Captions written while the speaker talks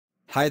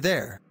Hi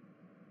there.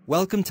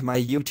 Welcome to my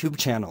YouTube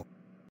channel.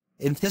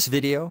 In this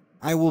video,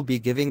 I will be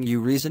giving you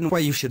reason why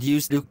you should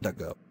use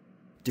DuckDuckGo.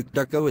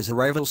 DuckDuckGo is a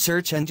rival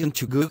search engine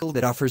to Google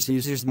that offers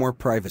users more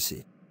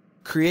privacy.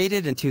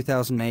 Created in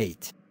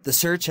 2008, the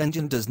search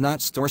engine does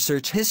not store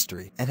search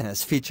history and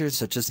has features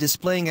such as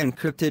displaying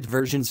encrypted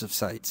versions of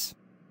sites.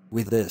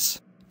 With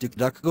this,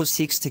 DuckDuckGo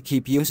seeks to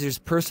keep users'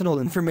 personal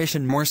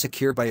information more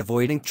secure by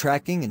avoiding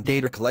tracking and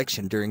data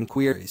collection during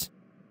queries.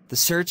 The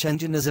search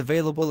engine is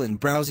available in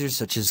browsers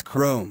such as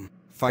Chrome,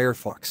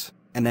 Firefox,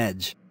 and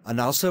Edge,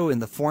 and also in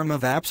the form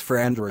of apps for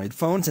Android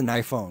phones and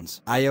iPhones,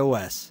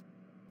 iOS.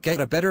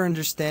 Get a better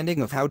understanding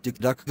of how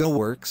DuckDuckGo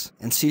works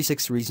and see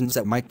 6 reasons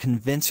that might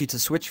convince you to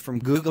switch from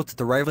Google to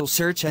the rival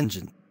search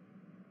engine.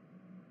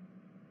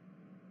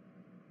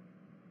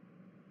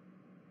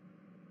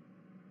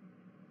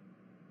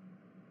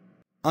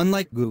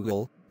 Unlike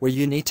Google, where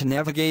you need to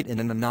navigate in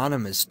an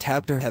anonymous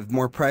tab to have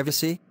more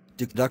privacy,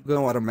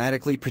 DuckDuckGo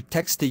automatically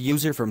protects the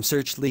user from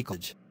search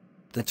leakage.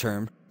 The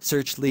term,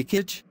 search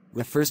leakage,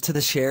 refers to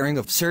the sharing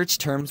of search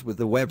terms with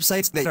the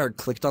websites that are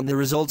clicked on the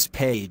results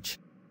page.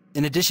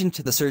 In addition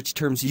to the search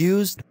terms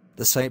used,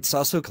 the sites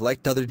also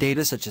collect other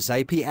data such as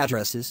IP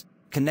addresses,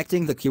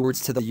 connecting the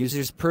keywords to the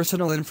user's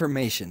personal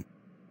information.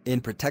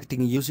 In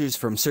protecting users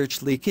from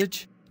search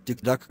leakage,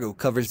 DuckDuckGo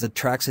covers the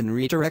tracks and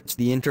redirects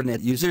the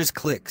internet users'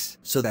 clicks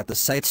so that the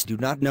sites do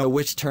not know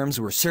which terms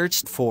were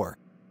searched for.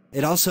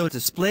 It also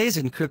displays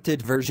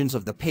encrypted versions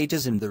of the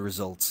pages in the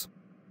results.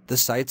 The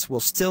sites will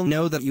still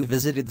know that you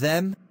visited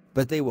them,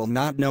 but they will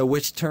not know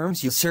which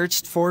terms you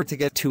searched for to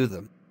get to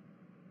them.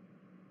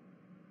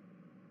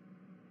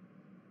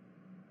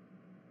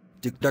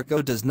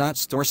 DuckDuckGo does not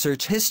store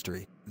search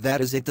history,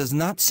 that is, it does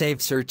not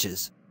save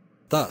searches.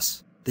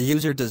 Thus, the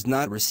user does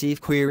not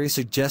receive query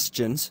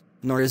suggestions,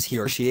 nor is he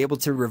or she able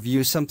to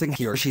review something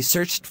he or she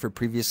searched for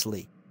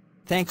previously.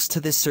 Thanks to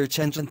this search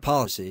engine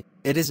policy,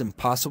 it is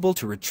impossible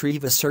to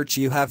retrieve a search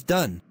you have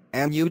done,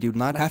 and you do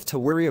not have to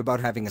worry about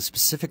having a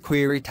specific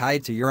query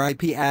tied to your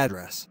IP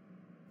address.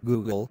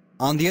 Google,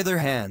 on the other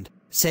hand,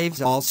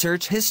 saves all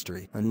search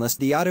history unless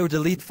the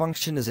auto-delete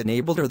function is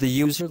enabled or the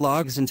user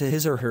logs into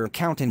his or her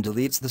account and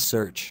deletes the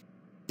search.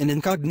 In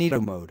incognito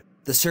mode,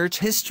 the search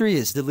history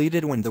is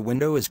deleted when the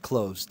window is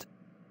closed.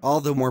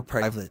 Although more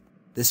private,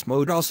 this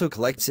mode also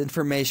collects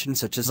information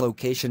such as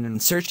location and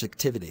search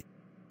activity.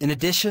 In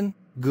addition,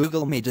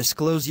 Google may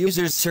disclose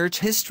users' search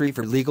history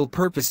for legal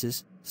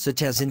purposes,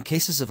 such as in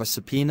cases of a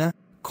subpoena,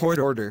 court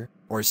order,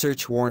 or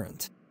search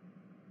warrant.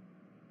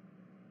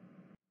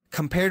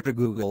 Compared to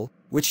Google,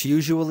 which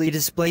usually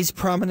displays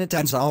prominent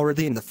ads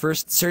already in the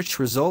first search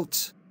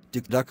results,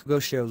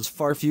 DuckDuckGo shows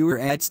far fewer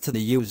ads to the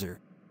user.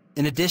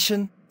 In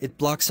addition, it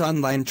blocks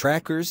online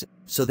trackers,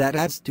 so that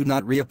ads do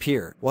not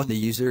reappear while the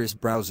user is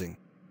browsing.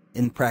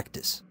 In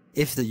practice,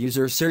 if the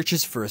user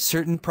searches for a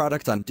certain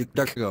product on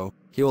DuckDuckGo,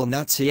 he will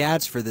not see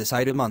ads for this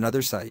item on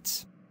other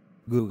sites.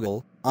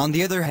 Google, on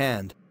the other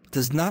hand,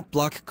 does not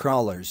block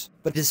crawlers,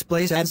 but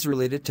displays ads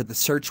related to the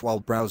search while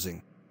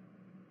browsing.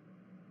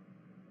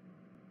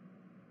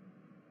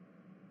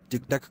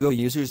 DuckDuckGo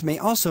users may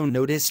also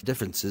notice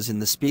differences in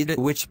the speed at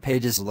which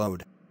pages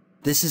load.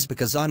 This is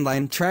because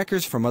online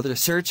trackers from other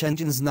search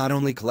engines not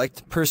only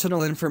collect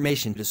personal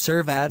information to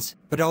serve ads,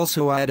 but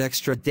also add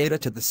extra data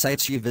to the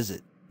sites you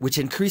visit, which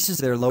increases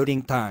their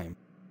loading time.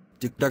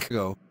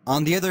 DuckDuckGo,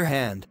 on the other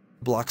hand,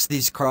 blocks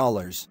these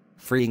crawlers,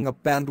 freeing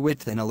up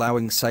bandwidth and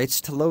allowing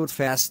sites to load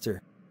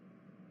faster.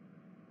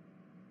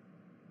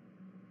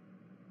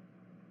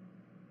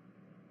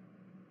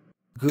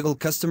 Google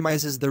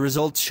customizes the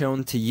results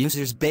shown to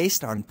users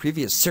based on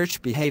previous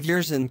search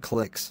behaviors and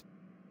clicks.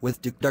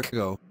 With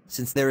DuckDuckGo,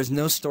 since there is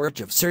no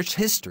storage of search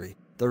history,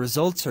 the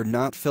results are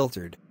not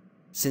filtered.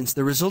 Since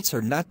the results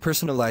are not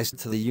personalized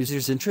to the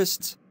user's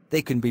interests,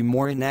 they can be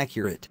more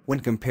inaccurate when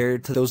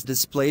compared to those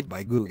displayed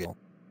by Google.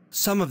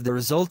 Some of the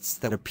results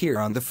that appear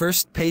on the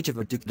first page of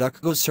a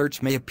DuckDuckGo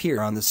search may appear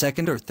on the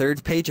second or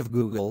third page of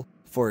Google,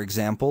 for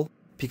example,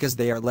 because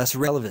they are less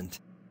relevant.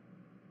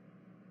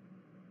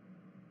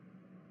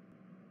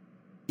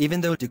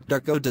 Even though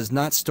DuckDuckGo does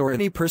not store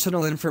any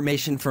personal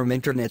information from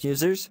internet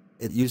users,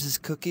 it uses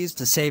cookies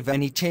to save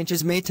any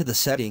changes made to the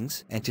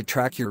settings and to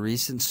track your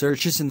recent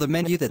searches in the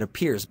menu that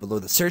appears below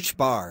the search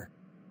bar.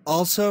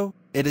 Also,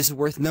 it is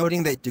worth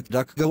noting that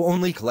DuckDuckGo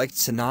only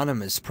collects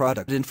anonymous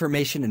product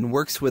information and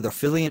works with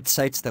affiliate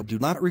sites that do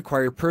not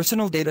require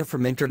personal data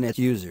from internet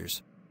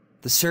users.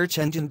 The search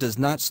engine does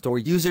not store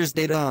users'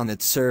 data on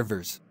its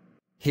servers.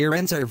 Here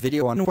ends our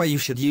video on why you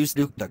should use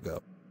DuckDuckGo.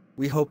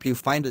 We hope you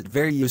find it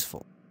very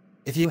useful.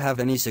 If you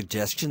have any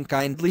suggestion,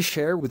 kindly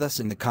share with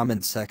us in the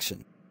comments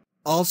section.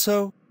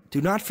 Also,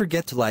 do not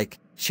forget to like,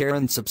 share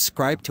and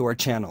subscribe to our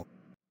channel.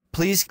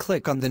 Please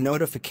click on the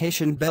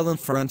notification bell in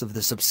front of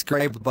the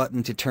subscribe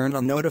button to turn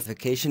on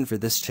notification for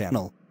this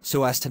channel,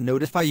 so as to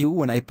notify you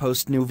when I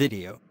post new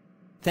video.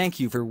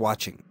 Thank you for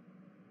watching.